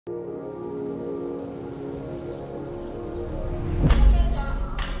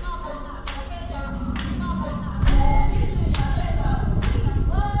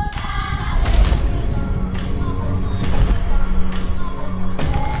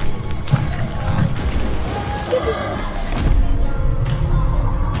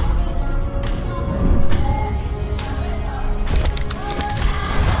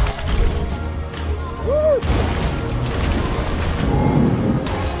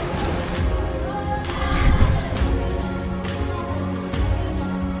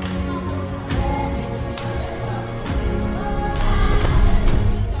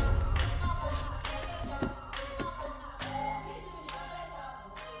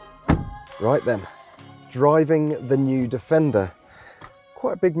Right then, driving the new Defender.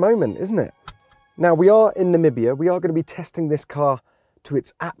 Quite a big moment, isn't it? Now, we are in Namibia. We are going to be testing this car to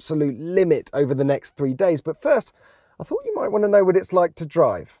its absolute limit over the next 3 days. But first, I thought you might want to know what it's like to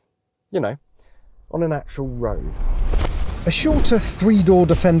drive, you know, on an actual road. A shorter 3-door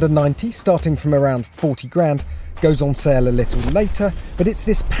Defender 90, starting from around 40 grand, goes on sale a little later, but it's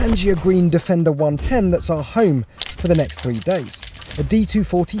this Pangea Green Defender 110 that's our home for the next 3 days. A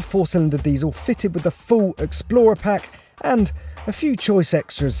D240 4-cylinder diesel fitted with the full Explorer pack and a few choice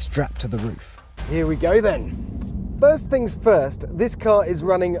extras strapped to the roof. Here we go then. First things first, this car is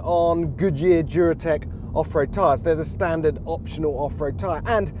running on Goodyear Duratec off-road tyres. They're the standard optional off-road tyre,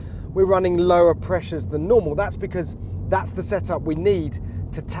 and we're running lower pressures than normal. That's because that's the setup we need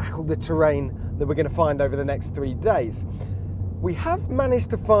to tackle the terrain that we're going to find over the next 3 days. We have managed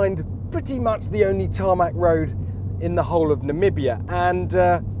to find pretty much the only tarmac road in the whole of Namibia, and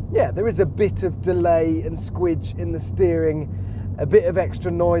yeah, there is a bit of delay and squidge in the steering, a bit of extra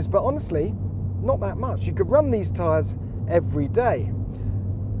noise, but honestly, not that much. You could run these tyres every day.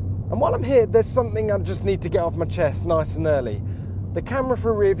 And while I'm here, there's something I just need to get off my chest nice and early. The camera for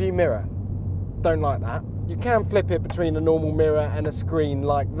a rear view mirror. Don't like that. You can flip it between a normal mirror and a screen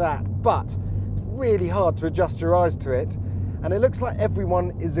like that, but it's really hard to adjust your eyes to it, and it looks like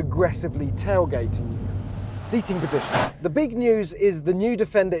everyone is aggressively tailgating you. Seating position. The big news is the new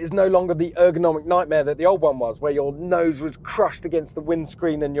Defender is no longer the ergonomic nightmare that the old one was, where your nose was crushed against the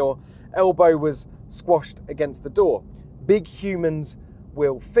windscreen and your elbow was squashed against the door. Big humans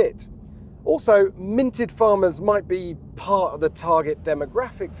will fit. Also, minted farmers might be part of the target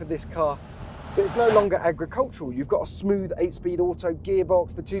demographic for this car, but it's no longer agricultural. You've got a smooth 8-speed auto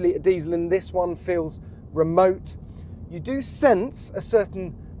gearbox. The 2-litre diesel in this one feels remote. You do sense a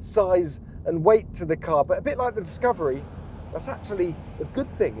certain size and weight to the car, but a bit like the Discovery, that's actually a good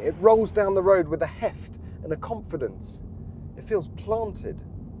thing. It rolls down the road with a heft and a confidence. It feels planted.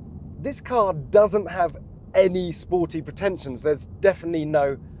 This car doesn't have any sporty pretensions. There's definitely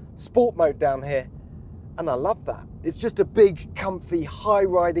no sport mode down here, and I love that. It's just a big, comfy,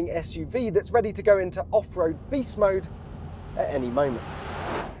 high-riding SUV that's ready to go into off-road beast mode at any moment.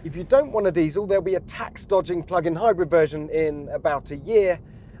 If you don't want a diesel, there'll be a tax-dodging plug-in hybrid version in about a year,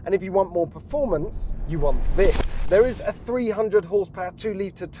 and if you want more performance, you want this. There is a 300 horsepower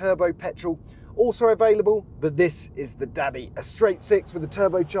 2-litre turbo petrol also available, but this is the daddy. A straight 6 with a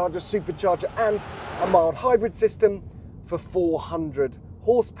turbocharger, supercharger, and a mild hybrid system for 400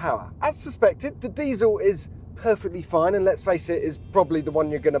 horsepower. As suspected, the diesel is perfectly fine, and let's face it, is probably the one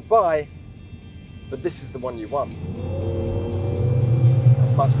you're going to buy, but this is the one you want.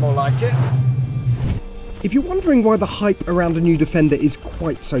 That's much more like it. If you're wondering why the hype around a new Defender is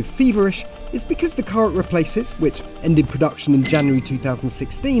quite so feverish, it's because the car it replaces, which ended production in January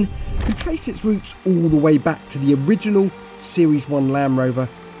 2016, can trace its roots all the way back to the original Series 1 Land Rover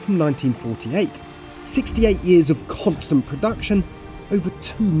from 1948. 68 years of constant production, over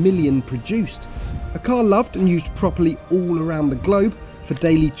 2 million produced. A car loved and used properly all around the globe for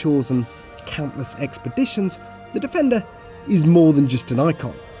daily chores and countless expeditions, the Defender is more than just an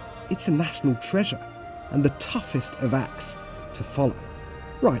icon. It's a national treasure and the toughest of acts to follow.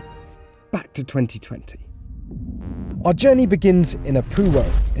 Right, back to 2020. Our journey begins in Apuwo,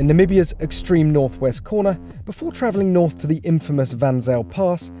 in Namibia's extreme northwest corner, before travelling north to the infamous Van Zyl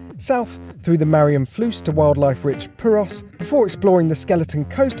Pass, south through the Mariemfluss to wildlife-rich Puros, before exploring the Skeleton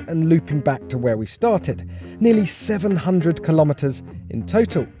Coast and looping back to where we started. Nearly 700 kilometres in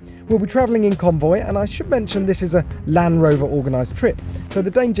total. We'll be travelling in convoy, and I should mention this is a Land Rover organised trip, so the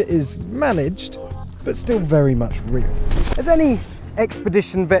danger is managed, but still very much real. As any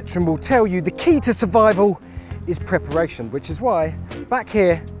expedition veteran will tell you, the key to survival is preparation, which is why back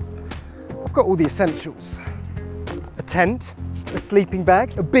here I've got all the essentials. A tent, a sleeping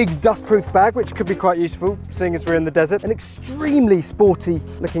bag, a big dust-proof bag, which could be quite useful seeing as we're in the desert, an extremely sporty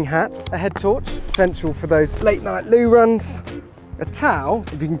looking hat, a head torch, essential for those late night loo runs, a towel,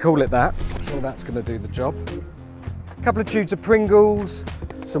 if you can call it that, I'm sure that's going to do the job, a couple of tubes of Pringles,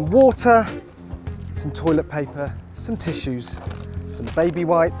 some water, some toilet paper, some tissues, some baby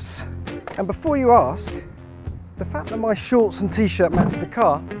wipes, and before you ask, the fact that my shorts and t-shirt match the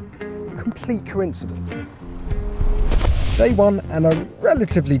car, complete coincidence. Day one and a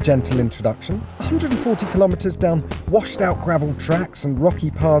relatively gentle introduction, 140 kilometres down washed out gravel tracks and rocky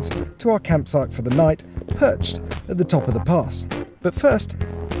paths to our campsite for the night, perched at the top of the pass. But first,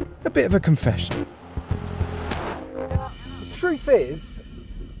 a bit of a confession. The truth is,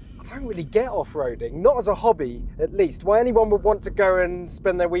 I don't really get off-roading, not as a hobby at least. Why anyone would want to go and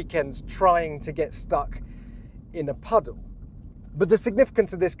spend their weekends trying to get stuck in a puddle. But the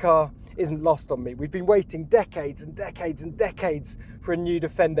significance of this car isn't lost on me. We've been waiting decades and decades and decades for a new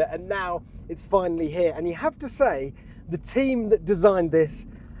Defender, and now it's finally here. And you have to say, the team that designed this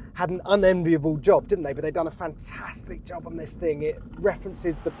had an unenviable job, didn't they? But they've done a fantastic job on this thing. It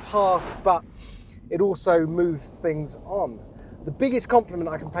references the past, but it also moves things on. The biggest compliment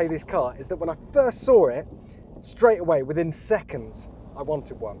I can pay this car is that when I first saw it, straight away, within seconds, I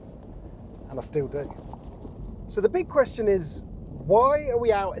wanted one. And I still do. So the big question is, why are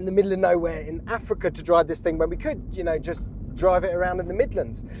we out in the middle of nowhere in Africa to drive this thing when we could, you know, just drive it around in the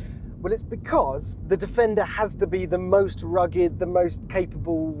Midlands? Well, it's because the Defender has to be the most rugged, the most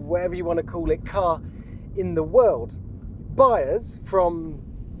capable, whatever you want to call it, car in the world. Buyers, from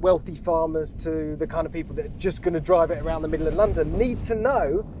wealthy farmers to the kind of people that are just going to drive it around the middle of London, need to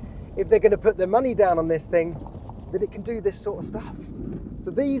know, if they're going to put their money down on this thing, that it can do this sort of stuff. So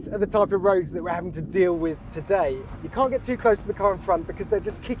these are the type of roads that we're having to deal with today. You can't get too close to the car in front because they're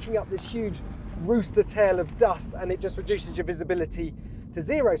just kicking up this huge rooster tail of dust, and it just reduces your visibility to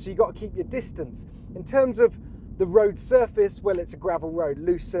zero, so you've got to keep your distance. In terms of the road surface, well, it's a gravel road,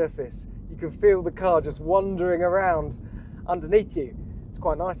 loose surface. You can feel the car just wandering around underneath you. It's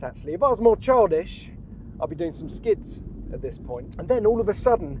quite nice, actually. If I was more childish, I'd be doing some skids at this point. And then all of a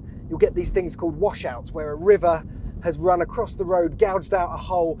sudden, you'll get these things called washouts, where a river has run across the road, gouged out a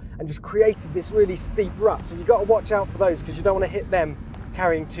hole, and just created this really steep rut. So you've got to watch out for those because you don't want to hit them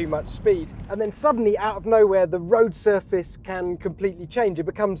carrying too much speed. And then suddenly, out of nowhere, the road surface can completely change. It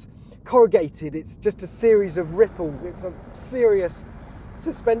becomes corrugated. It's just a series of ripples. It's a serious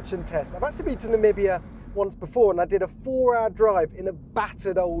suspension test. I've actually been to Namibia once before, and I did a 4-hour drive in a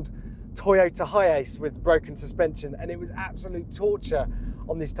battered old Toyota Hiace with broken suspension, and it was absolute torture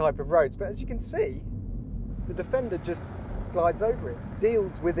on this type of roads. But as you can see, the Defender just glides over it,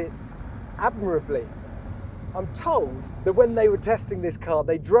 deals with it admirably. I'm told that when they were testing this car,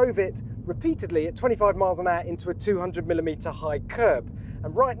 they drove it repeatedly at 25 miles an hour into a 200mm high curb.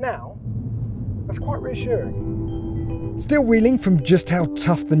 And right now, that's quite reassuring. Still reeling from just how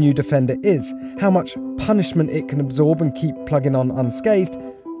tough the new Defender is, how much punishment it can absorb and keep plugging on unscathed,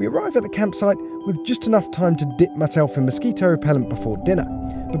 we arrive at the campsite with just enough time to dip myself in mosquito repellent before dinner.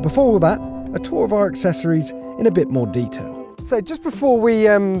 But before all that, a tour of our accessories in a bit more detail. So just before we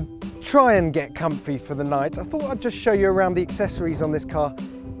try and get comfy for the night, I thought I'd just show you around the accessories on this car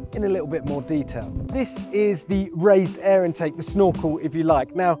in a little bit more detail. This is the raised air intake, the snorkel if you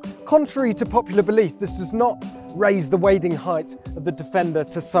like. Now, contrary to popular belief, this does not raise the wading height of the Defender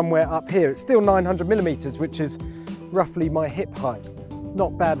to somewhere up here. It's still 900mm, which is roughly my hip height.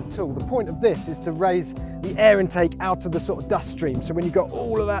 Not bad at all. The point of this is to raise the air intake out of the sort of dust stream. So when you've got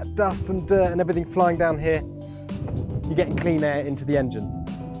all of that dust and dirt and everything flying down here, you're getting clean air into the engine.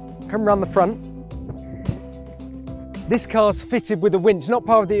 Come around the front. This car's fitted with a winch, not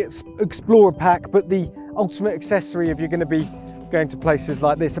part of the Explorer pack, but the ultimate accessory if you're going to be going to places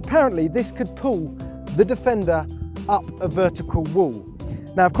like this. Apparently, this could pull the Defender up a vertical wall.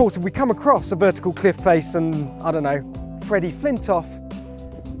 Now, of course, if we come across a vertical cliff face and, I don't know, Freddie Flintoff,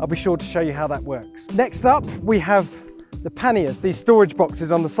 I'll be sure to show you how that works. Next up, we have the panniers, these storage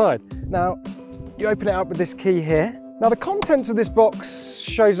boxes on the side. Now, you open it up with this key here. Now, the contents of this box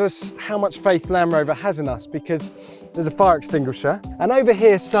shows us how much faith Land Rover has in us, because there's a fire extinguisher, and over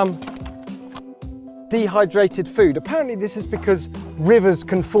here some dehydrated food. Apparently this is because rivers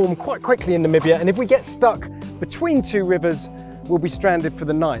can form quite quickly in Namibia, and if we get stuck between two rivers, we'll be stranded for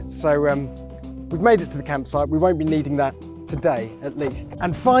the night. So we've made it to the campsite. We won't be needing that today, at least.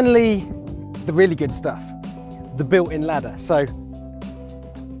 And finally, the really good stuff, the built-in ladder. So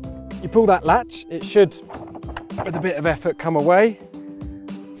you pull that latch, it should, with a bit of effort, come away,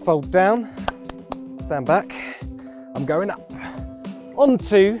 fold down, stand back. I'm going up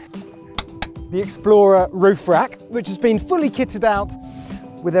onto the Explorer roof rack, which has been fully kitted out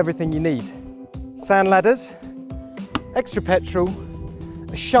with everything you need. Sand ladders, extra petrol,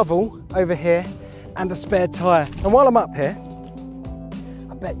 a shovel over here, and a spare tyre. And while I'm up here,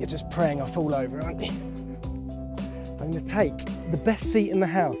 I bet you're just praying I fall over, aren't you? I'm going to take the best seat in the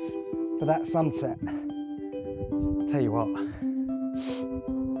house for that sunset. I'll tell you what,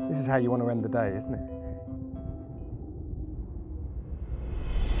 this is how you want to end the day, isn't it?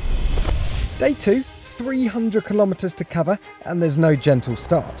 Day 2, 300 kilometers to cover, and there's no gentle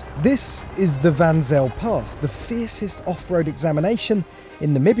start. This is the Van Zel Pass, the fiercest off-road examination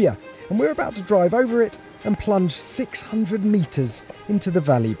in Namibia, and we're about to drive over it and plunge 600 meters into the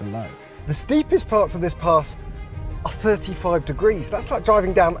valley below. The steepest parts of this pass are 35 degrees. That's like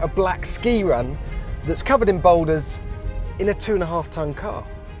driving down a black ski run that's covered in boulders in a 2.5-ton car.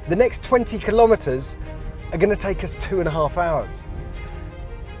 The next 20 kilometers are going to take us 2.5 hours.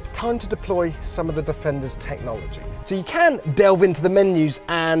 Time to deploy some of the Defender's technology. So you can delve into the menus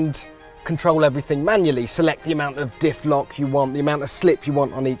and control everything manually, select the amount of diff lock you want, the amount of slip you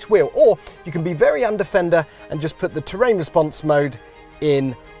want on each wheel, or you can be very un-Defender and just put the terrain response mode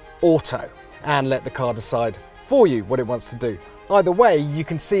in auto and let the car decide for you what it wants to do. Either way, you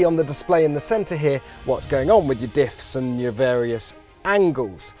can see on the display in the center here what's going on with your diffs and your various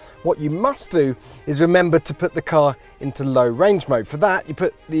angles. What you must do is remember to put the car into low range mode. For that, you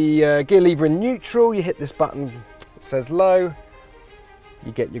put the gear lever in neutral, you hit this button that says low,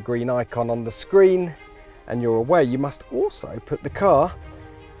 you get your green icon on the screen and you're away. You must also put the car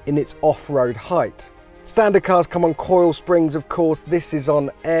in its off-road height. Standard cars come on coil springs, of course. This is on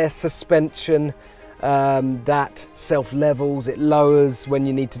air suspension that self-levels, it lowers when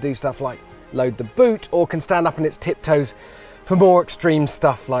you need to do stuff like load the boot, or can stand up on its tiptoes for more extreme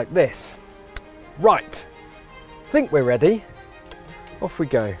stuff like this. Right, think we're ready. Off we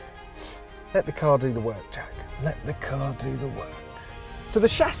go. Let the car do the work, Jack. Let the car do the work. So the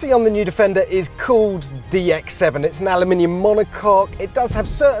chassis on the new Defender is called DX7. It's an aluminium monocoque. It does have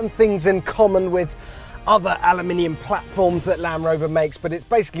certain things in common with other aluminium platforms that Land Rover makes, but it's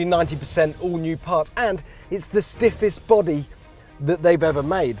basically 90% all new parts, and it's the stiffest body that they've ever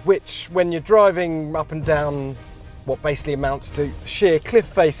made, which when you're driving up and down what basically amounts to sheer cliff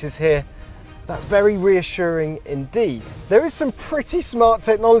faces here, that's very reassuring indeed. There is some pretty smart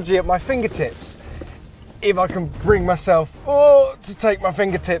technology at my fingertips. If I can bring myself to take my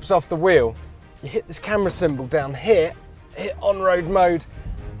fingertips off the wheel, you hit this camera symbol down here, hit on-road mode,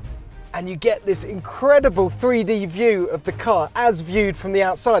 and you get this incredible 3D view of the car as viewed from the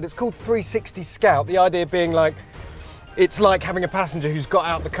outside. It's called 360 Scout, the idea being like, it's like having a passenger who's got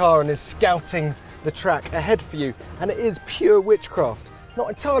out the car and is scouting the track ahead for you, and it is pure witchcraft. Not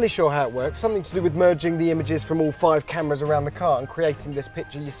entirely sure how it works, something to do with merging the images from all 5 cameras around the car and creating this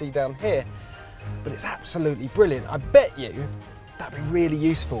picture you see down here. But it's absolutely brilliant. I bet you that'd be really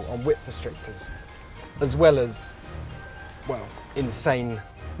useful on width restrictors, as well as, well, insane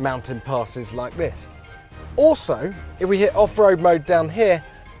mountain passes like this. Also, if we hit off-road mode down here,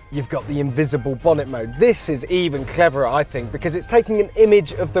 you've got the invisible bonnet mode. This is even cleverer, I think, because it's taking an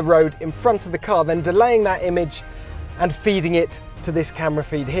image of the road in front of the car, then delaying that image and feeding it to this camera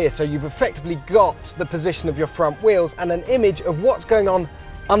feed here. So you've effectively got the position of your front wheels and an image of what's going on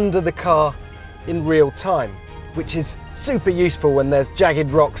under the car in real time, which is super useful when there's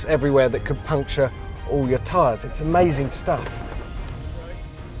jagged rocks everywhere that could puncture all your tires. It's amazing stuff.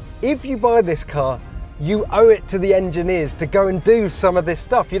 If you buy this car, you owe it to the engineers to go and do some of this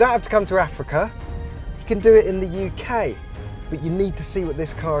stuff. You don't have to come to Africa, you can do it in the UK, but you need to see what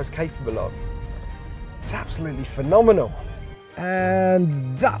this car is capable of. It's absolutely phenomenal.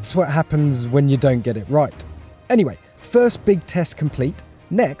 And that's what happens when you don't get it right. Anyway, first big test complete.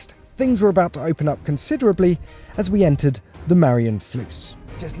 Next, things were about to open up considerably as we entered the Marion Fluss.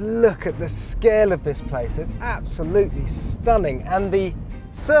 Just look at the scale of this place. It's absolutely stunning. And the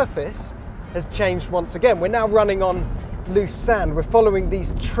surface has changed once again. We're now running on loose sand. We're following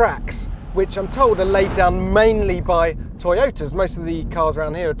these tracks, which I'm told are laid down mainly by Toyotas. Most of the cars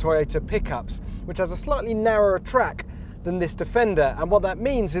around here are Toyota pickups, which has a slightly narrower track than this Defender. And what that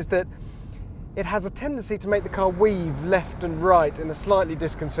means is that it has a tendency to make the car weave left and right in a slightly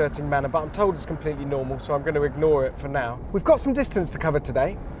disconcerting manner, but I'm told it's completely normal, so I'm going to ignore it for now. We've got some distance to cover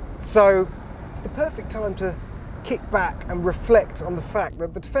today, so it's the perfect time to kick back and reflect on the fact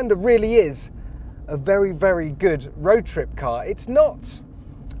that the Defender really is a very, very good road trip car. It's not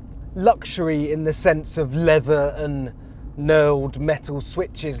luxury in the sense of leather and knurled metal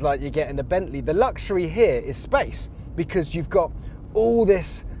switches like you get in a Bentley. The luxury here is space, because you've got all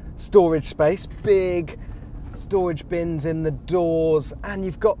this storage space, big storage bins in the doors, and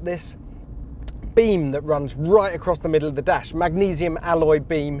you've got this beam that runs right across the middle of the dash, magnesium alloy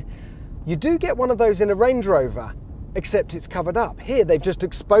beam. You do get one of those in a Range Rover, except it's covered up. Here they've just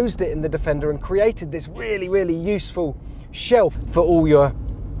exposed it in the Defender and created this really, really useful shelf for all your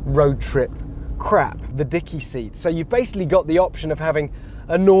road trip crap, the dicky seat. So you've basically got the option of having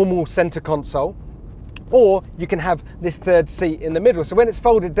a normal center console, or you can have this third seat in the middle. So when it's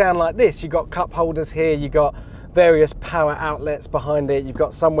folded down like this, you've got cup holders here, you've got various power outlets behind it, you've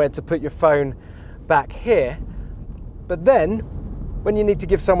got somewhere to put your phone back here. But then, when you need to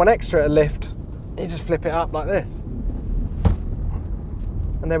give someone extra a lift, you just flip it up like this.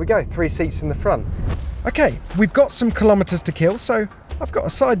 And there we go, 3 seats in the front. Okay, we've got some kilometers to kill, so I've got a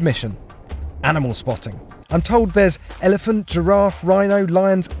side mission. Animal spotting. I'm told there's elephant, giraffe, rhino,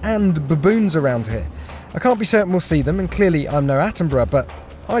 lions and baboons around here. I can't be certain we'll see them, and clearly I'm no Attenborough, but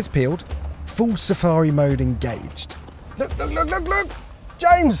eyes peeled, full safari mode engaged. Look, look, look, look, look!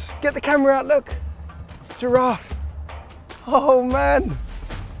 James, get the camera out, look! Giraffe. Oh man,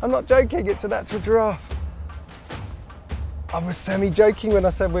 I'm not joking, it's an actual giraffe. I was semi-joking when I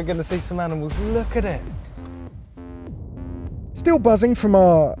said we're going to see some animals. Look at it. Still buzzing from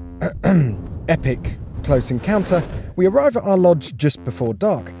our epic close encounter, we arrive at our lodge just before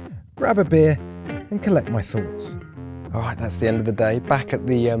dark, grab a beer and collect my thoughts. All right, that's the end of the day. Back at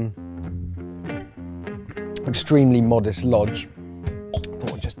the extremely modest lodge.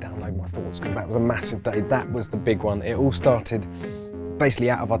 Thought I'd just download my thoughts because that was a massive day. That was the big one. It all started basically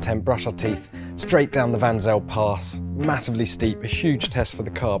out of our tent, brush our teeth, straight down the Van Zel Pass, massively steep, a huge test for the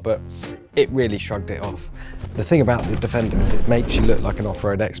car, but it really shrugged it off. The thing about the Defender is it makes you look like an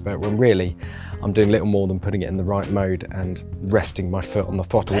off-road expert when really I'm doing little more than putting it in the right mode and resting my foot on the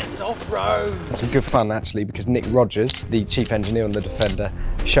throttle. It's off-road! It's some good fun actually, because Nick Rogers, the chief engineer on the Defender,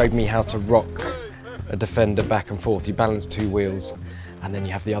 showed me how to rock a Defender back and forth. You balance two wheels and then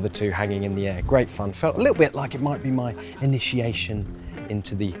you have the other two hanging in the air. Great fun. Felt a little bit like it might be my initiation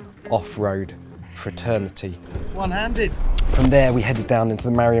into the off-road fraternity. One-handed. From there we headed down into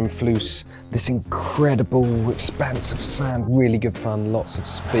the Mariam Floos, this incredible expanse of sand, really good fun, lots of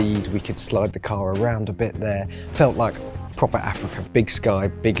speed. We could slide the car around a bit there. Felt like proper Africa, big sky,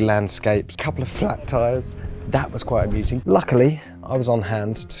 big landscapes, couple of flat tyres. That was quite amusing. Luckily, I was on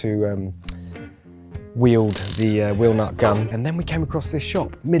hand to wield the wheel nut gun, and then we came across this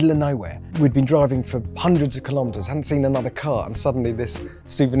shop, middle of nowhere. We'd been driving for hundreds of kilometres, hadn't seen another car, and suddenly this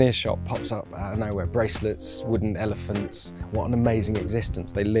souvenir shop pops up out of nowhere. Bracelets, wooden elephants. What an amazing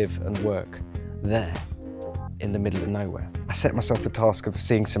existence. They live and work there in the middle of nowhere. I set myself the task of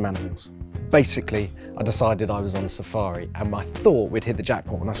seeing some animals. Basically, I decided I was on safari, and I thought we'd hit the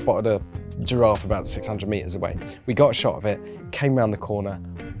jackpot when I spotted a giraffe about 600 metres away. We got a shot of it, came round the corner,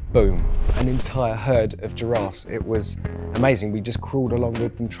 boom, an entire herd of giraffes. It was amazing. We just crawled along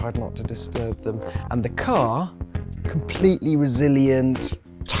with them, tried not to disturb them. And the car, completely resilient,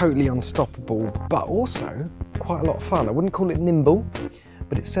 totally unstoppable, but also quite a lot of fun. I wouldn't call it nimble,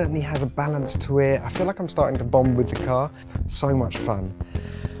 but it certainly has a balance to it. I feel like I'm starting to bond with the car. So much fun.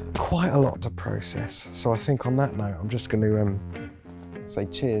 Quite a lot to process. So I think on that note, I'm just going to say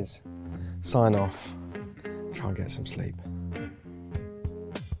cheers, sign off, try and get some sleep.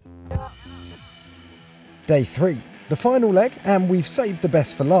 Day 3, the final leg, and we've saved the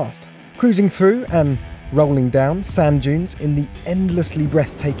best for last. Cruising through and rolling down sand dunes in the endlessly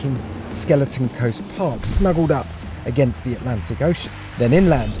breathtaking Skeleton Coast Park, snuggled up against the Atlantic Ocean. Then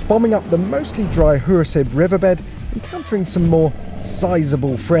inland, bombing up the mostly dry Hurasib riverbed, encountering some more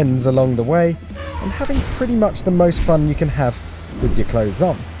sizable friends along the way, and having pretty much the most fun you can have with your clothes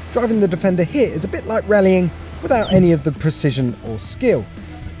on. Driving the Defender here is a bit like rallying without any of the precision or skill.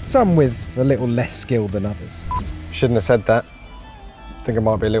 Some with a little less skill than others. Shouldn't have said that. I think I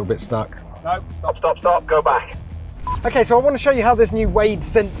might be a little bit stuck. No, stop, go back. Okay, so I want to show you how this new wade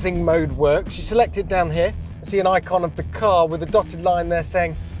sensing mode works. You select it down here, you see an icon of the car with a dotted line there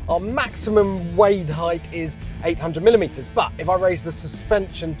saying our maximum wade height is 800 millimeters. But if I raise the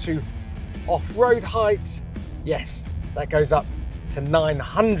suspension to off-road height, yes, that goes up to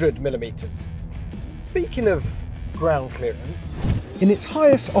 900 millimeters. Speaking of ground clearance, in its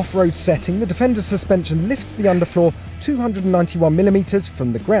highest off-road setting, the Defender suspension lifts the underfloor 291 millimeters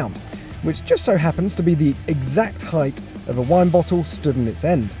from the ground, which just so happens to be the exact height of a wine bottle stood on its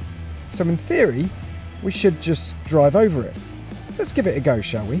end. So in theory, we should just drive over it. Let's give it a go,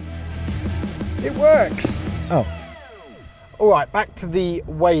 shall we? It works! Oh. Alright, back to the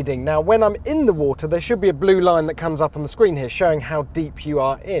wading. Now, when I'm in the water, there should be a blue line that comes up on the screen here showing how deep you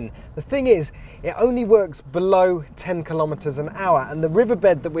are in. The thing is, it only works below 10 kilometers an hour, and the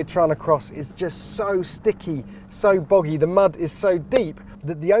riverbed that we're trying to cross is just so sticky, so boggy, the mud is so deep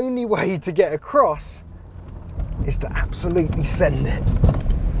that the only way to get across is to absolutely send it.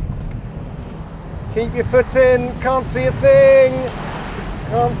 Keep your foot in, can't see a thing,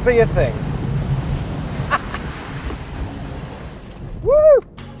 can't see a thing. Woo!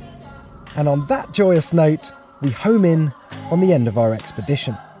 And on that joyous note, we home in on the end of our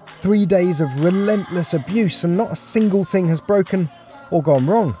expedition. 3 days of relentless abuse and not a single thing has broken or gone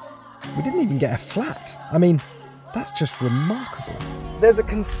wrong. We didn't even get a flat. I mean, that's just remarkable. There's a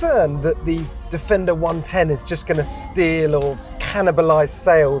concern that the Defender 110 is just going to steal or cannibalise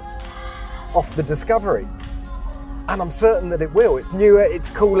sales off the Discovery. And I'm certain that it will. It's newer,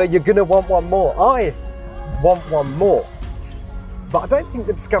 it's cooler, you're going to want one more. I want one more. But I don't think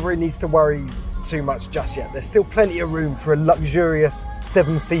the Discovery needs to worry too much just yet. There's still plenty of room for a luxurious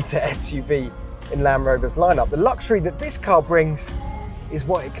 7-seater SUV in Land Rover's lineup. The luxury that this car brings is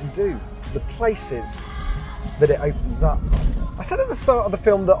what it can do. the places that it opens up. I said at the start of the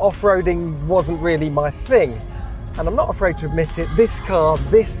film that off-roading wasn't really my thing, and I'm not afraid to admit it, this car,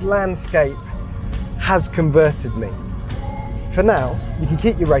 this landscape has converted me. For now, you can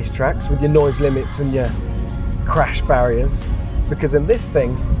keep your racetracks with your noise limits and your crash barriers, because in this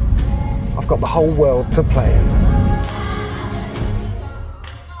thing, I've got the whole world to play in.